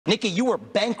Nikki, you were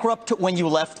bankrupt when you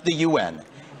left the UN.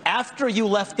 After you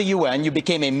left the UN, you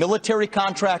became a military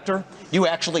contractor. You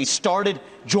actually started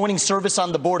joining service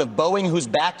on the board of Boeing, whose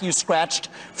back you scratched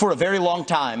for a very long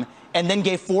time, and then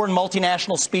gave foreign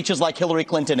multinational speeches like Hillary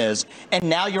Clinton is. And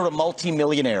now you're a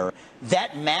multimillionaire.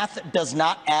 That math does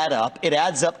not add up. It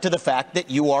adds up to the fact that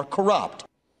you are corrupt.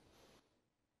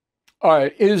 All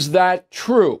right. Is that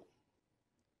true?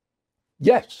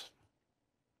 Yes,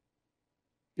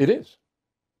 it is.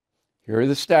 Here are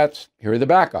the stats. Here are the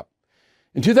backup.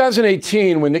 In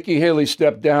 2018, when Nikki Haley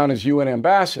stepped down as UN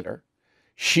ambassador,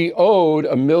 she owed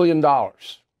 $1 million. $1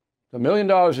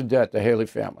 million in debt to Haley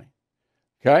family.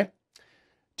 Okay?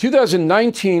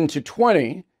 2019 to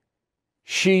 20,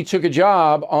 she took a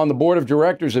job on the board of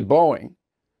directors at Boeing,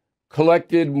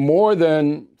 collected more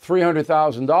than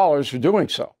 $300,000 for doing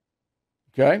so.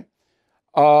 Okay?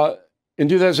 In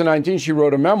 2019, she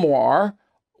wrote a memoir.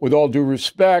 With all due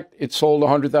respect, it sold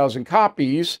 100,000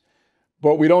 copies,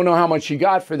 but we don't know how much she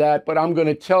got for that. But I'm going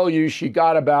to tell you she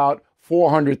got about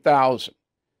 400,000.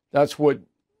 That's what,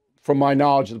 from my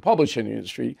knowledge of the publishing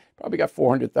industry, probably got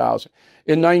 400,000.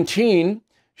 In 19,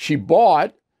 she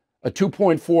bought a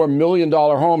 $2.4 million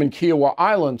home in Kiowa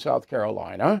Island, South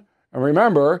Carolina. And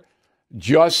remember,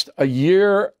 just a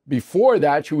year before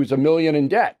that, she was $1 million in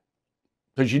debt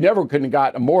because she never couldn't have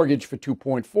got a mortgage for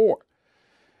 2.4.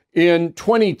 In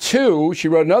 22, she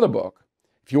wrote another book.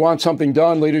 If you want something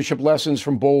done, leadership lessons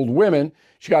from bold women.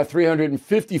 She got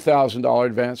 $350,000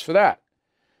 advance for that.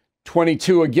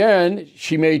 22 again,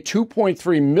 she made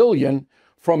 $2.3 million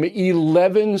from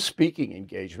 11 speaking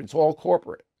engagements, all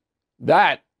corporate.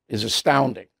 That is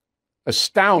astounding,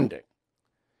 astounding.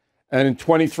 And in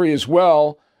 23 as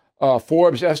well,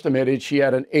 Forbes estimated she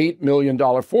had an $8 million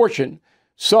fortune.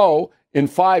 So in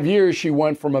 5 years, she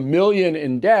went from $1 million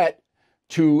in debt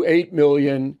to $8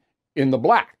 million in the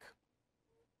black.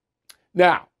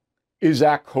 Now, is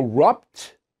that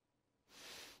corrupt?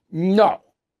 No.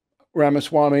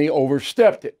 Ramaswamy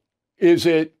overstepped it. Is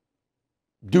it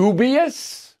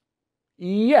dubious?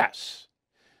 Yes.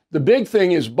 The big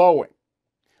thing is Boeing.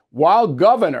 While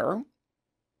governor,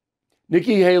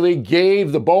 Nikki Haley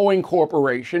gave the Boeing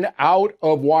Corporation out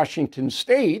of Washington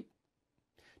State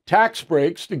tax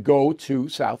breaks to go to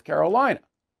South Carolina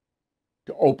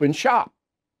to open shop.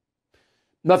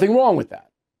 Nothing wrong with that.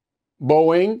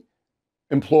 Boeing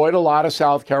employed a lot of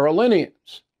South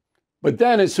Carolinians. But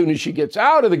then as soon as she gets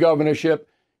out of the governorship,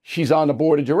 she's on the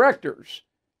board of directors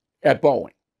at Boeing.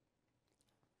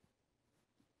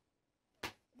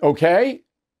 Okay?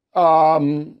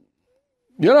 You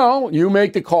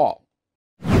make the call.